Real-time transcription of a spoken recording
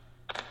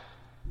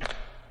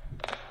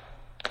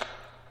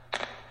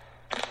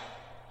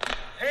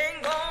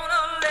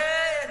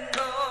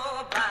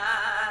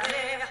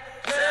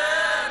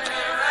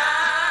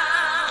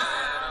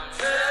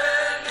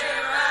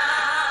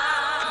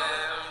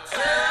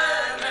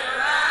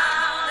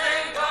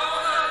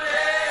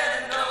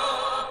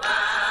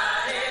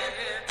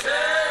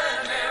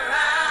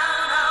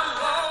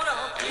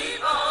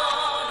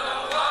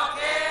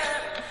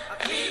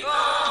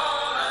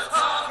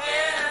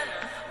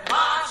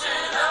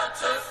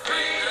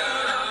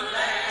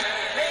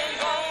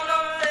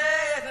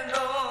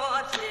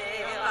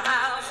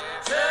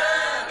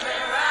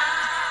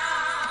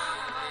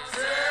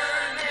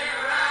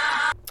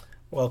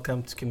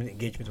welcome to community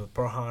engagement with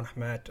Burhan,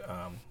 Ahmed.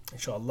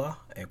 Inshallah,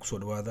 kusoo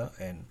dhawaada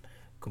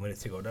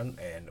community-ga oo dhan.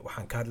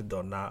 Waxaan ka hadli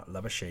doonaa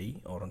laba shay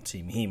oo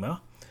runtii muhiim ah.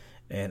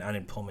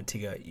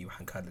 Unemploymetiga iyo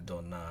waxaan ka hadli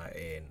doonaa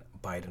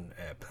Biden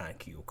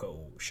plankii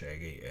uu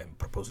sheegay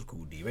proposalka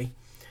uu dhiibay.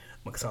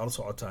 Marka saa ula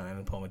socotaan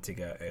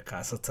unemploymetiga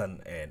khaasatan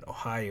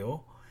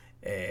Ohio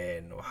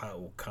waxa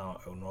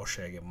uu noo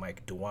sheegay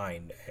Mike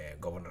DeWine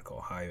governorka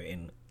Ohio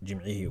in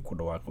jimcihii ku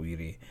dhawaaqay uu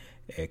yiri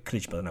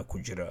glitch badan ku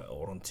jira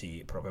oo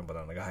runtii problem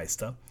badan laga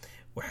haysta.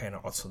 Waxayna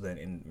codsadeen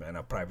in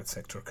macna private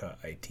sector-ka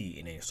IT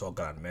inay soo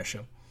galaan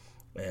meesha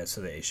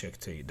sida ay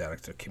sheegtay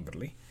director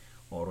Kimberly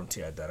oo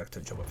runtii ah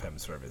director Job and Family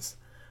Service.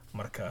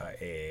 Marka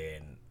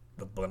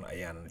dad badan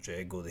ayaan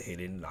jeegooda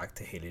helin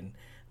lacagta helin.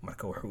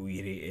 Marka wuxuu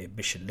yiri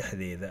bisha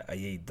 6deeda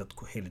ayay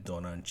dadku heli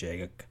doonaan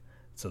jeegag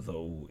sida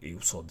uu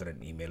soo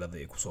direen emailada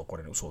ay ku soo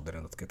qoreen u soo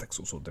direen dadka tax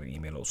u soo direen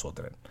email u soo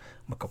direen.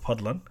 Marka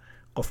fadlan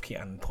qofkii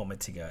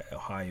unemploymetiga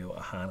Ohio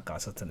ahaan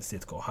qaasatan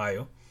state-ka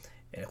Ohio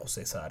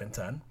khusaysa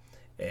arintan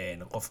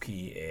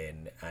qofkii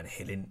aan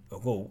helin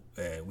ogow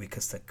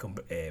weekasta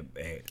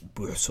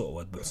buuxso oo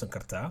aad buuxsan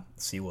kartaa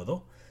sii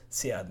wado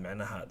si aad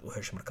macnaha u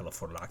hesho marka la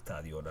furo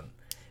lacagtaadii oo dhan.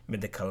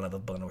 Mid kalena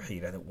dad badan waxay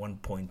yiraahdeen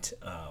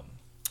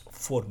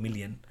 1.4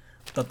 million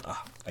dad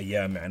ah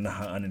ayaa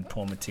macnaha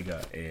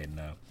unemploymetiga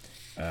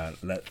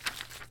la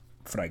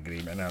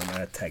fragray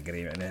macnaha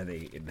taagray macnaha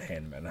ay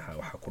dhaheen macnaha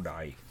waxa ku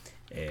dhacay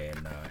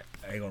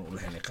ayagoon u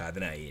lahayn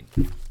qaadanayeen.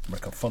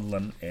 Marka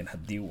fadlan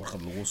haddii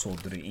warqad lagu soo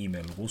diray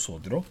email lagu soo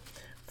diro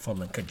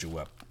fadlan ka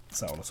jawaab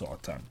saa ula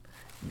socotaan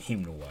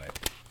muhiimna waaye.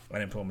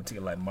 Unemployment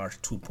like March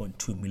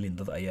 2.2 million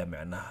dad ayaa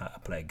macnaha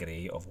apply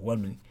gareeyay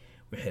overwhelming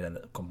wixii la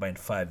combined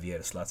 5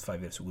 years last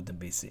 5 years ugu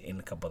dambeysay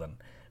in ka badan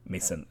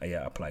Mason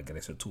ayaa apply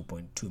gareeyay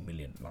 2.2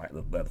 million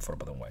dad far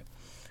badan waaye.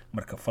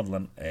 Marka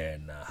fadlan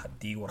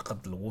haddii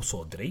warqad lagu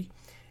soo diray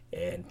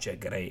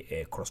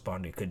jeegaray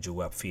corresponding ka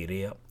jawaab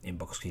fiiriya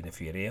inboxkiina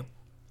fiiriya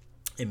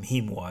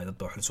muhiim waaye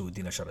dad waxa soo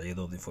weydiina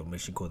sharciyadooda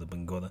informationkooda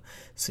bangooda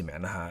si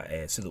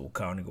macnaha sida uu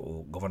county-ga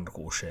uu governorka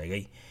uu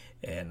sheegay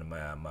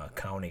ma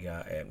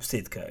county-ga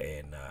state-ka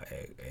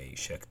ay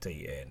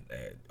sheegtay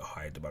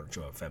Ohio Department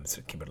of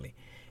Family Kimberly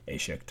ay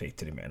sheegtay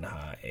tiri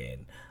macnaha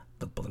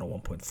dad badan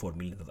 1.4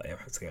 million dad ayaa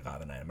wax iska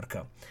qaadanaya.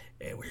 Marka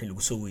wixii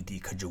lagu soo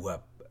weydiiyay ka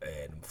jawaab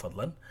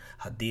fadlan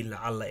haddii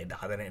lacala ay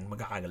dhacdana in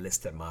magacaaga la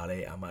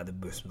isticmaalay ama aad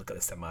buuxsmada kala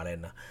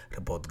isticmaaleyna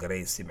report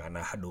garay si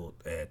macnaha hadhow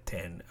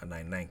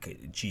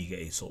 1099 G-ga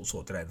ay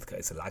soo diraan dadka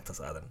ay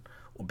lacagtaas aadan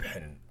u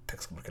bixinin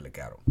tax marka la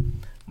gaaro.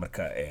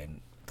 Marka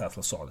taas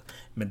la socda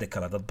mid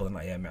kale dad badan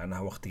ayaa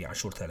macnaha waqtiga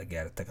cashuurta la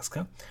gaaray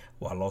taxka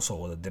waa loo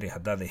soo wada diray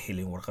haddaad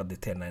helin warqadda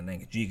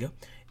 1099 G-ga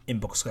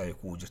inbox-ka ay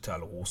ku jirtaa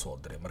lagu soo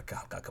diray marka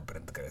halka ka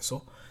print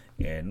garayso.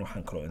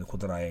 waxaan kaloo idinku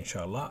darayaa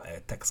insha Allah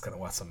taxkana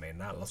waa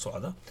sameynaa la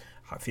socda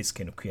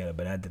xafiiskeena ku yaala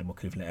Banaadir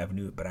Cleveland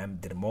Avenue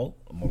Banaadir Mall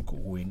mallka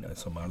ugu weyn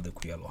Soomaalida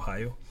ku yaala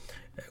Ohio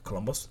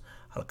Columbus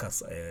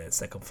halkaas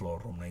second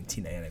floor room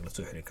 19 ayaan la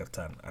soo xiriir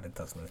kartaan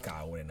arintaasna ka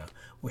caawinayna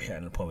wixii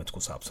unemployment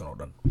ku saabsan oo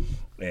dhan.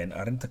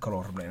 Arinta kale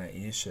oo rabnaa inaan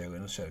idin sheego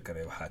in share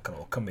garay waxa kale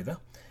oo kamid ah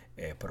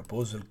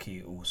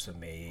proposalkii uu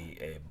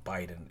sameeyay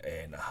Biden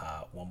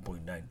ahaa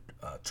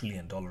 1.9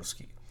 trillion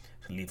dollarski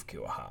reliefkii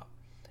uu ahaa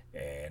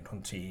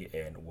runtii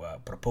waa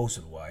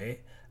proposal waaye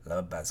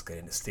laba baas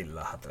garin still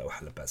la hadla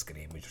wax la baas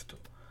garin ma jirto.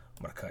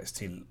 Marka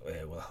still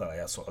wada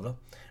ayaa socda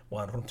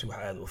waan runtii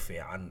waxa aad u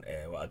fiican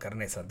waa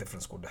garanaysaa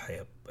difference ku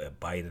dhaxeeya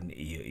Biden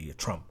iyo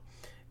Trump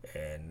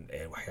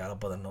waxyaalo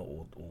badan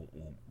oo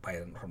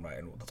Biden rabaa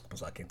inuu dadka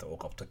masaakiinta u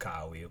qabto ka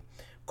caawiyo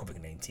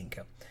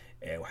COVID-19ka.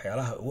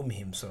 waxyaalaha ugu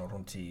muhiimsan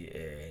runtii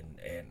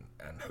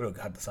aan xoog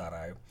hadda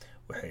saarayo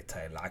waxay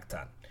tahay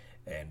lacagtan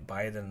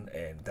Biden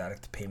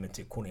direct payment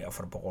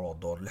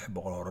 $1,400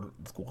 600 hore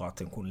dadku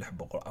qaateen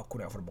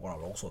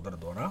 $1,400 loogu soo dari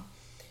doonaa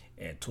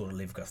tour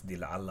leave-kaas dii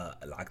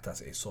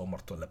lacagtaas ay soo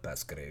marto la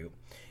pass gareeyo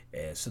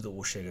sida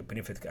uu sheegay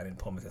benefitka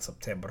unemployment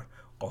September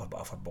qofba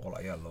 $400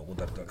 ayaa loogu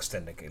dari doonaa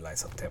extending ilaa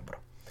September.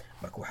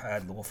 Marka waxa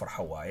aad lagu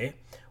farxo waaye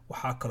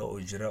waxa kale oo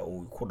jira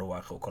oo ku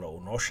dhawaaqay kale oo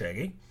noo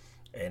sheegay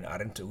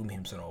arinta ugu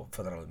muhiimsan oo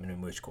federal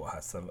minimum wage ku ahaa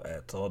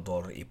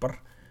 $7 iyo bar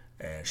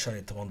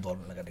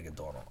 $15 laga dhigi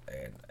doono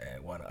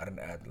waana arin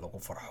aad lagu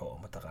farxo oo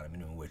mataqaana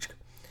minimum wage-ka.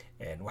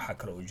 waxa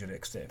kale oo jira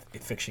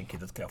infection-kii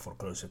dadka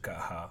foreclosure ka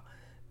ahaa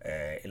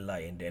ilaa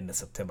in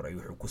September ayuu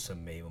wuxuu ku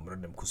sameeyay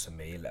memorandum ku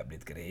sameeyay la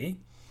update gareeyay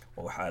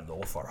oo waxa aad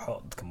lagu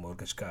farxo dadka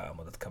mortgage-ka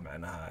ama dadka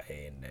macnaha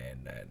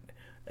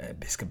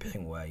biska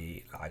bixin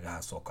waayay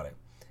lacagahaas oo kale.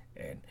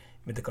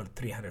 mid kale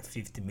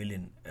 350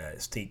 million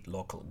state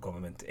local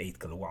government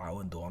aid-ka lagu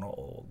caawin doono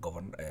oo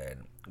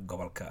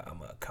gobolka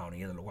ama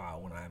county-yada lagu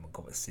caawinayo ama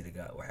gobol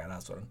city-ga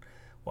waxyaalahaas oo dhan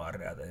waa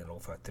arrin aad lagu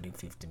farxo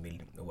 350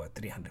 million waa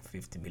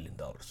 $350 million.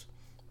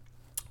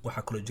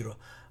 waxa kale jiro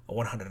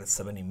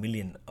 170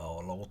 million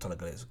oo lagu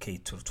talagalay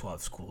K-12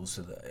 schools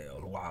sida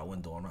lagu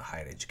caawin doono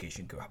higher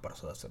education-ka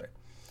waxbarashada sare.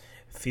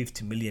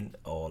 50 million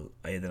oo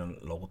ayadana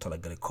lagu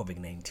talagalay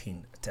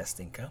COVID-19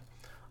 testing-ka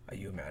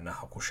ayuu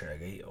macnaha ku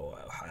sheegay oo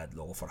waxa aad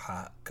loogu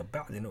farxaa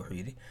kabacdina wuxuu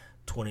yidhi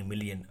 20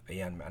 million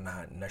ayaan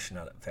macnaha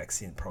national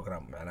vaccine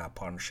program macnaha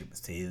partnership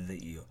stateda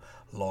iyo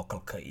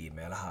localka iyo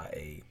meelaha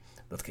ay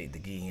dadka ay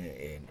degan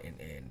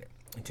yihiin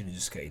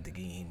intelligenceska ay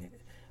degan yihiin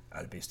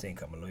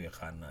albeysteenka ama loo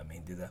yaqaan ama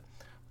hindida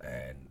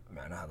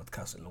macnaha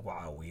dadkaas lagu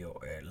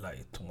caawiyo ilaa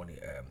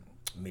 20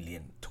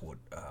 million toward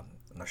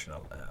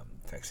national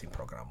vaccine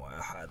program oo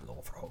aad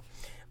loogu farxo.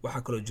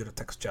 waxaa kaloo jira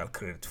tax child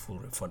credit full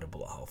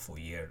refundable for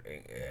year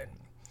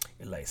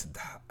ilaa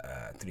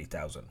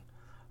 3000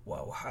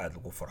 waa waxa aad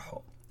lagu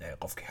farxo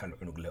qofkii hal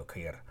cunug leh ka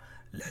yar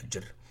 6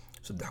 jir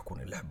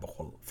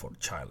 3600 for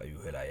child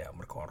ayuu helayaa.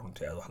 marka waa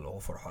runtii aad wax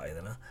loogu farxo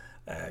ayadana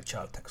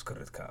child tax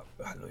credit-ka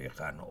waxa loo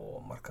yaqaano oo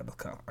marka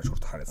dadka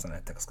cashuurta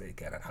xariisanaya taxka ay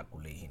gaaraan xaq u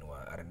leeyihiin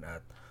waa arrin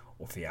aad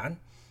u fiican.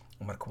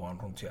 marka waa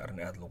runtii arrin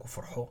aad loogu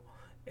farxo.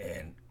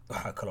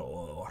 waxaa kale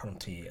oo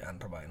runtii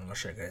aan rabaa in la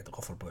sheegay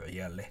qof walba oo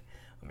ciyaal leh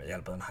ama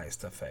ciyaal badan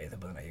haysta faa'iido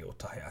badan ayay u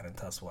tahay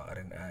arrintaas. waa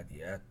arrin aad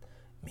iyo aad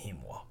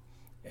muhiim u ah.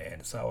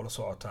 saa oo la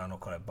socotaan oo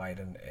kale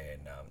Biden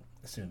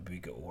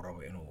Stimules uu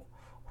rabo inuu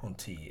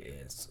runtii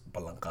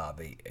ballan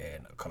qaaday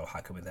kale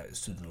waxaa kamid ah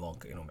student loan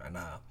inuu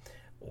macnaha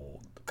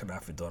uu ka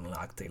dhaafi doono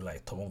lacagta ilaa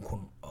 10,000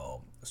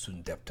 oo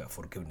student debt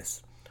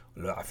forgiveness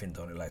loo cafin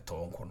doono ilaa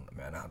 10,000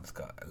 macnaha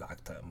dadka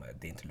lacagta ama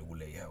deynta lagu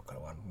leeyahay oo kale.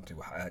 waa runtii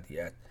wax aad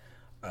iyo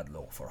aad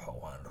loogu farxo.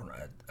 waan run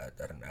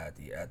arrin aad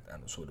iyo aad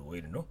aan usoo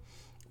dhaweynayno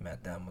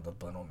maadaama dad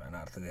badan oo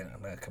macnaha ardaydeena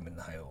annaga ka mid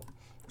nahay oo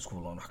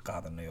iskuul loon wax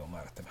qaadanayo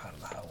maaragtay maxaa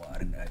lahaa waa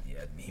arrin aad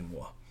iyo aad muhiim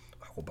u ah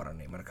wax ku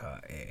baranay. marka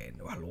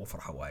wax lagu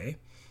farxo waaye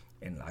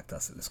in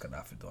lacagtaas la iska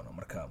dhaafi doono.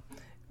 marka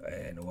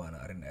waana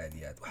arrin aad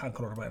iyo aad. waxaan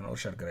kaloo rabaa in la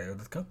share gareeyo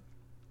dadka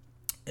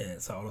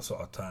saa oo la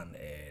socotaan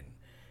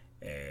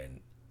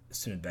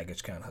student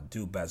package-kan haddii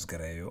uu baas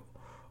gareeyo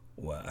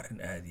waa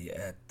arrin aad iyo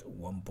aad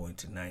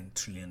 1.9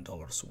 trillion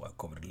dollars waa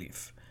COVID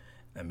relief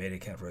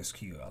American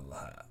Rescue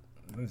Allah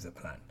the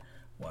plan.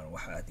 waana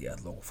wax aad iyo aad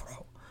loogu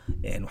farxo.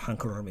 waxaan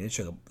kaloo rabaa in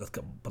sheego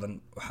dadka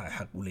badan waxay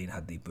xaq u leeyihiin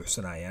hadday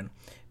buuxsanayaan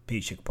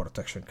paycheck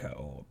protectionka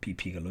oo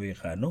PP-ga loo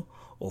yaqaano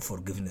oo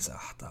forgiveness ah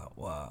xataa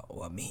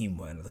waa muhiim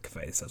waa in dadka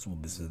faa'iideysta soo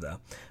bisada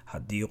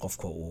haddii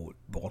qofka uu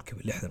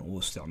 60% uu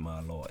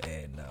isticmaalo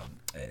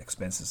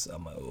expenses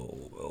ama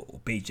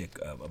paycheck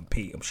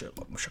pay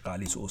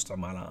shaqaalihiisa uu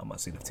isticmaala ama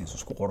sinaftiisa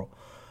isku qoro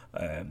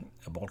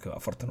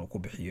 40% uu ku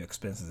bixiyo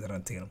expenses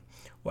rantiga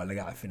waa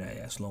laga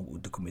cafinaya as long uu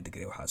document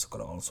garay. waxaas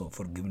kale also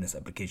forgiveness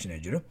application ay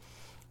jiro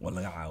waa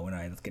laga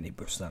caawinaya dadka inay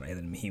buuxsadaan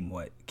ayadan muhiim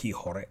waa kii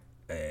hore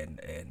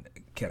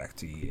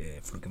character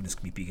forgiveness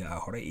BP-ga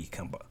hore iyo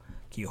kanba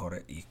kii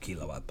hore iyo kii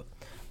labaadba.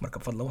 marka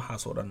fadlan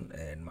waxaas oo dhan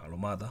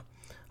macluumaad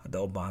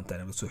hadda u baahan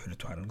tahay inaad soo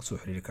xiriirto waxaad naga soo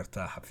xiriiri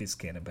kartaa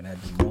xafiiskeena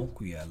Banaadir Mall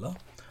ku yaala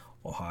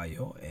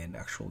Ohio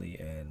actually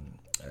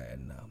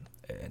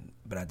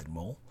Banaadir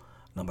Mall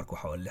numberka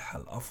waxa waa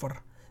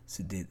 614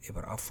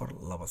 804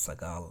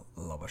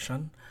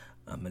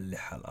 2925 ama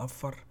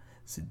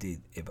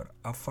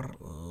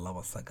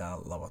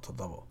 614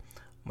 804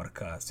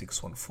 marka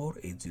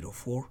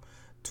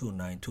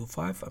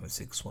 614-804-2925 ama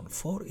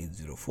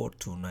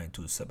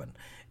 614-804-2927.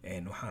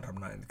 waxaan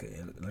rabnaa in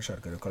la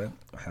share kale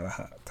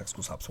waxyaabaha tax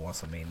ku saabsan waa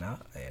sameynaa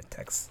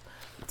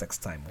tax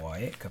time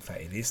waaye ka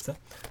faa'iideysta.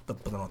 dad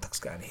badan oo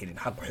taxka aan helin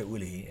xaq waxay u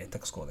leeyihiin in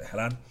taxkooda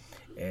helaan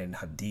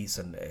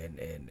haddiisan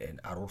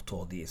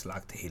caruurtoodii is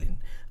lacagta helin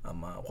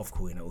ama qofka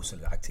weyna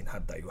uusan lacagtiin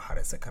hadda ayuu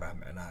xareysan karaa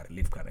macnaha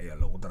reliefkan ayaa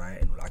loogu daraya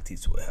inuu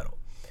lacagtiisa u helo.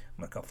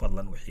 marka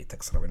fadlan wixii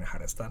tax raba inay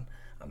xareystaan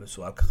ama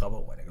su'aalka qaba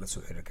waa nagala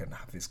soo xiriiri karnaa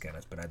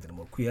xafiiskeena Banaadir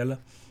Mall ku yaala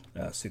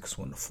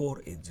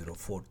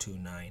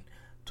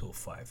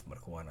 614-804-2925.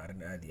 marka waana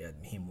arrin aad iyo aad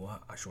muhiim u ah.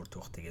 cashuurta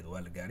waqtigeeda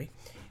waa la gaaray.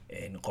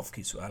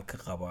 qofkii su'aalka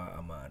qaba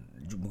ama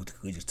mugdi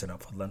kaga jirtana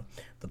fadlan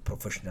dad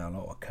professional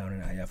oo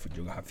accountant ayaa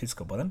jooga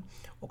xafiiska badan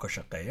oo ka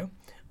shaqeeya.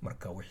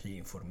 marka wixii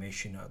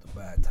information aad u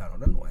baahataan oo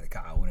dhan waan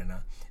ka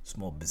caawinanaa.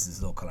 small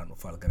business oo kale aan u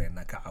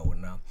faalgareynaa ka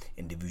caawinaa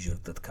individual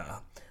dadka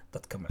ah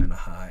dadka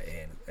macnaha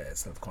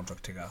self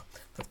contractiga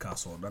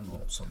dadkaas oo dhan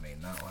oo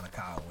sameynaa waana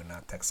ka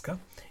caawinaa taxka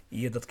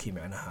iyo dadkii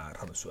macnaha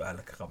raba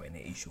su'aal ka qaba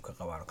inay issue ka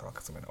qabaan kala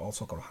ka sameynaa.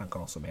 also kale waxaan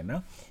kaloo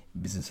sameynaa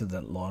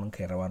businessada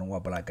loan-ka rabaan waa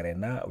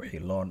balagareynaa wixii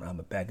loan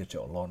ama package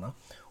oo loan ah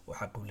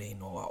waxa ku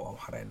leeyahay oo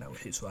xareynaa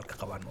wixii su'aal ka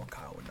qabaan oo ka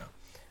caawinaa.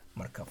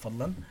 marka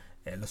fadlan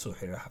la soo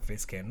xiriir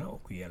xafiiskeena oo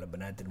ku yaala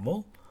Banaadir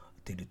Mall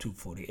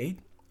 3248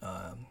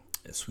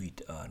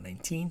 Suite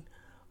 19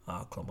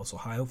 Columbus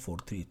Ohio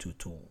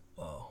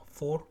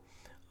 43224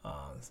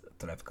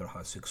 telefonka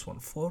waxaa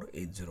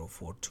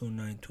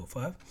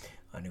 614-804-2925.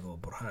 anigoo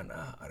Burhan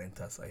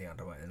arrintaas ayaan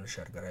rabaa in la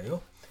share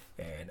gareeyo.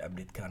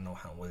 update-kana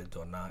waxaan wadi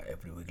doonaa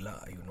every week la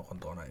ayuu noqon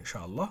doonaa insha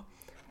Allah.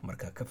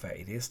 marka ka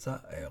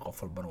faa'iideysta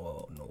qof walbana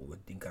waa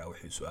wadiin karaa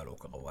wixii su'aal uu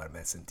ka qabo. waa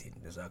mahadsantiin.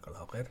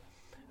 jazakallahu khayr.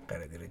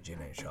 khayr idin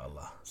rajeyna insha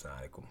Allah. Assalamu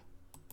alaykum.